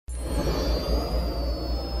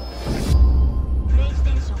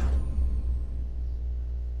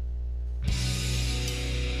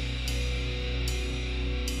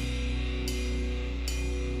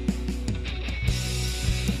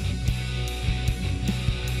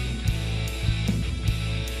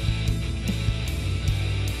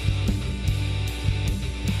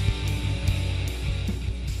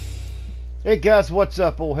Hey guys, what's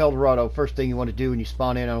up? Old Eldorado. First thing you want to do when you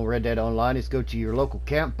spawn in on Red Dead Online is go to your local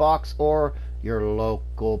camp box or your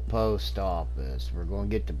local post office. We're going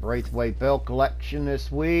to get the Braithwaite Bell collection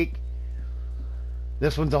this week.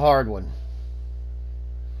 This one's a hard one.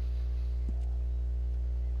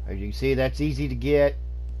 As you can see, that's easy to get.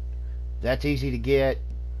 That's easy to get.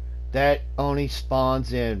 That only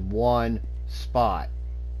spawns in one spot.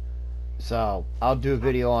 So, I'll do a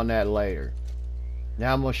video on that later.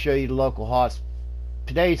 Now I'm going to show you the local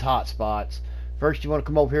today's hotspots. First, you want to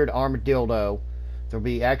come over here to Armadillo. There'll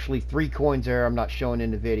be actually 3 coins there I'm not showing in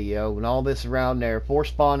the video. And all this around there. Force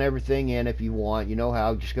spawn everything in if you want. You know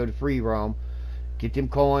how. Just go to free roam. Get them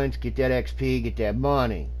coins. Get that XP. Get that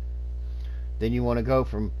money. Then you want to go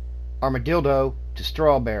from Armadillo to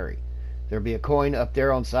Strawberry. There'll be a coin up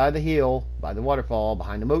there on the side of the hill by the waterfall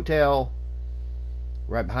behind the motel.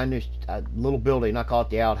 Right behind this little building. I call it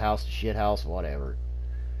the outhouse, the shit house, whatever.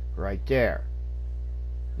 Right there.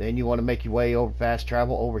 Then you want to make your way over fast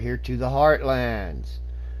travel over here to the Heartlands.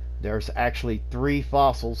 There's actually 3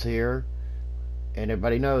 fossils here. And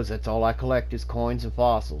everybody knows that's all I collect is coins and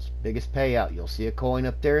fossils. Biggest payout. You'll see a coin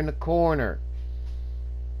up there in the corner.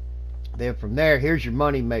 Then from there, here's your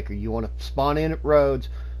money maker. You want to spawn in at Rhodes.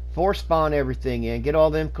 Force spawn everything in. Get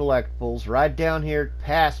all them collectibles. Right down here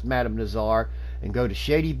past Madame Nazar. And go to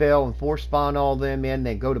Shady Bell and force spawn all them in.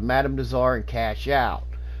 Then go to Madame Nazar and cash out.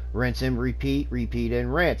 Rinse and repeat, repeat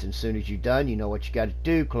and rinse. And as soon as you're done, you know what you got to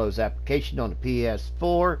do. Close application on the PS4.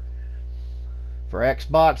 For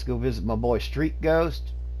Xbox, go visit my boy Street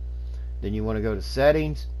Ghost. Then you want to go to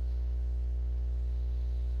settings.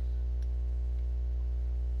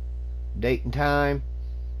 Date and time.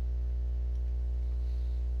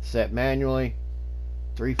 Set manually.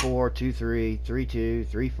 3423 32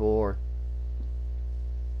 34.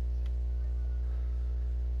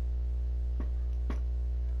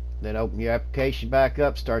 Then open your application back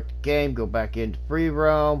up, start the game, go back into free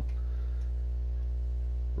roam.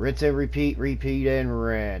 Rinse and repeat, repeat and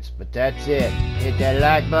rinse. But that's it. Hit that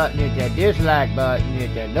like button, hit that dislike button,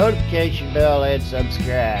 hit that notification bell, and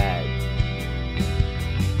subscribe.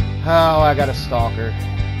 Oh, I got a stalker.